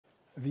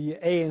The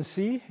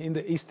ANC in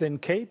the Eastern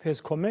Cape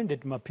has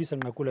commended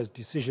Mapisa-Nqakula's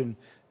decision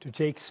to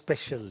take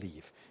special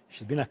leave.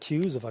 She's been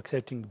accused of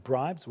accepting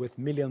bribes worth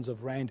millions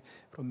of rand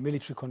from a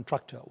military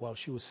contractor while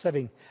she was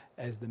serving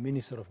as the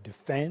Minister of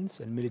Defence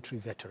and Military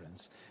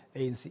Veterans.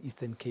 ANC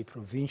Eastern Cape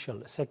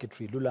Provincial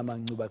Secretary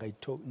Lulama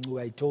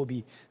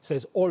Nguaitobi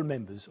says all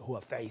members who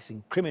are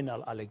facing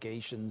criminal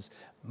allegations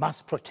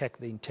must protect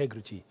the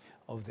integrity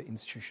of the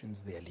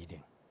institutions they are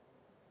leading.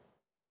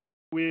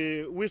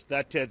 We wish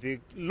that the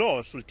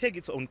law should take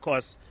its own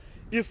course.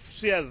 If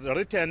she has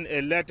written a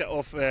letter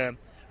of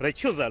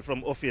recusal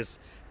from office,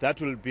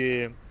 that will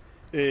be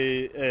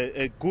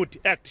a good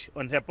act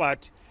on her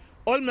part.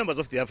 All members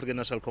of the African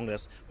National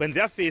Congress, when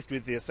they are faced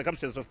with the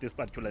circumstances of this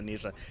particular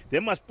nature, they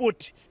must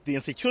put the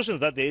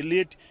institutions that they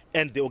lead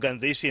and the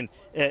organization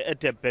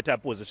at a better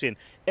position,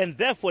 and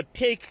therefore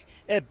take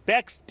a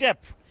back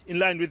step in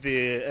line with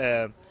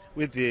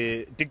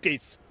the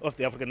dictates of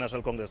the African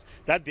National Congress,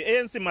 that the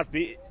ANC must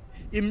be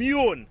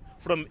immune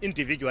from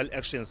individual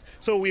actions.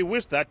 So we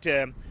wish that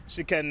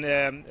she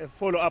can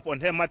follow up on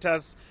her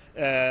matters,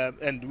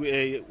 and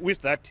we wish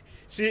that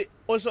she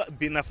also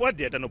been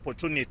afforded an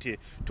opportunity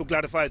to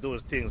clarify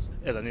those things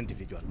as an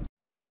individual.